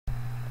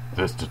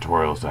This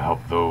tutorial is to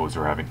help those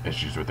who are having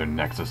issues with their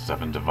Nexus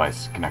 7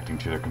 device connecting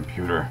to their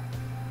computer,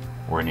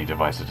 or any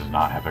device that does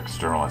not have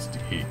external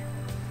SD.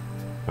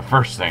 The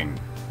first thing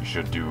you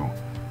should do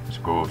is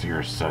go to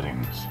your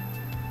settings.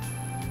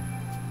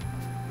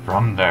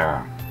 From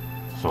there,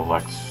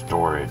 select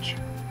Storage.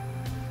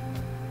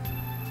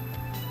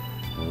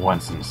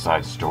 Once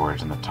inside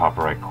Storage in the top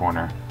right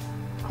corner,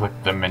 click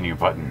the menu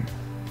button.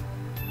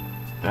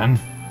 Then,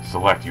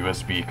 select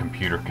USB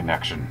computer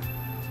connection.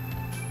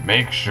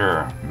 Make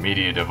sure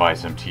Media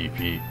Device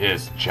MTP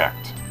is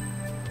checked.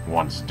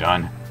 Once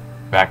done,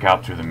 back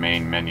out to the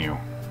main menu.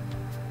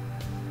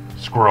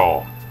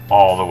 Scroll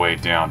all the way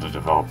down to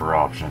Developer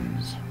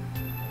Options.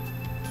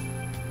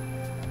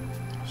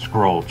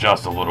 Scroll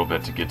just a little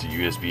bit to get to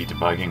USB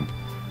Debugging,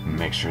 and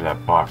make sure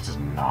that box is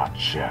not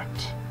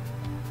checked.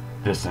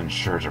 This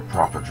ensures a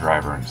proper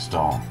driver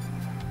install.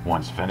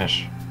 Once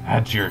finished,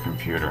 add to your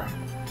computer.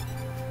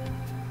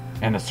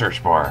 In the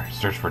search bar,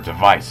 search for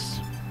Device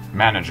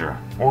Manager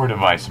or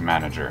Device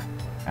Manager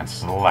and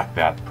select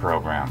that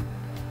program.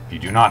 If you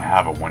do not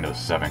have a Windows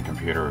 7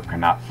 computer or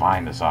cannot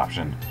find this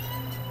option,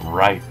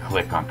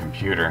 right-click on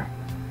Computer,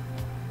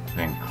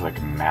 then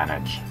click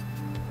Manage.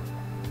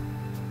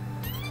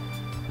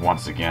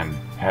 Once again,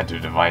 head to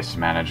Device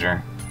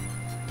Manager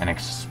and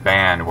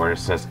expand where it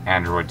says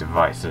Android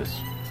Devices.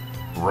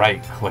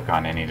 Right-click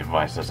on any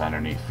device that's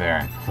underneath there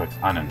and click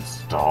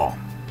Uninstall.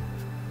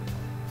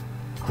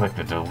 Click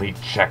the Delete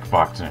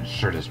checkbox to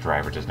ensure this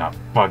driver does not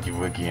bug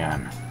you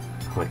again.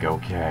 Click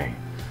OK.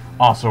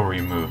 Also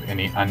remove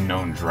any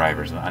unknown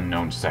drivers in the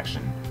unknown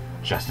section,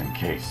 just in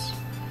case.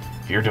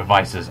 If your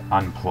device is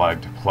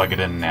unplugged, plug it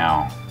in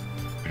now.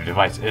 If your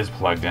device is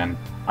plugged in,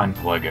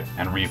 unplug it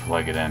and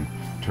replug it in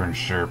to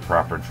ensure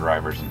proper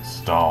drivers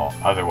install.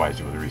 Otherwise,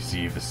 you will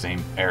receive the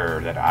same error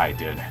that I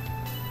did.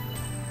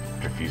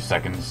 After a few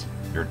seconds,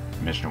 your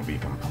mission will be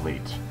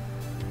complete.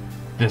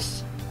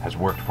 This has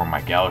worked for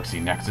my Galaxy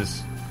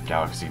Nexus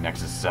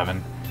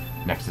 7,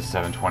 Nexus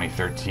 7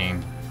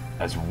 2013,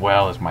 as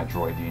well as my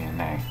Droid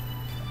DNA.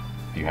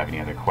 If you have any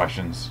other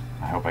questions,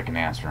 I hope I can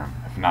answer them.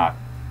 If not,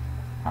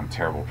 I'm a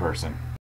terrible person.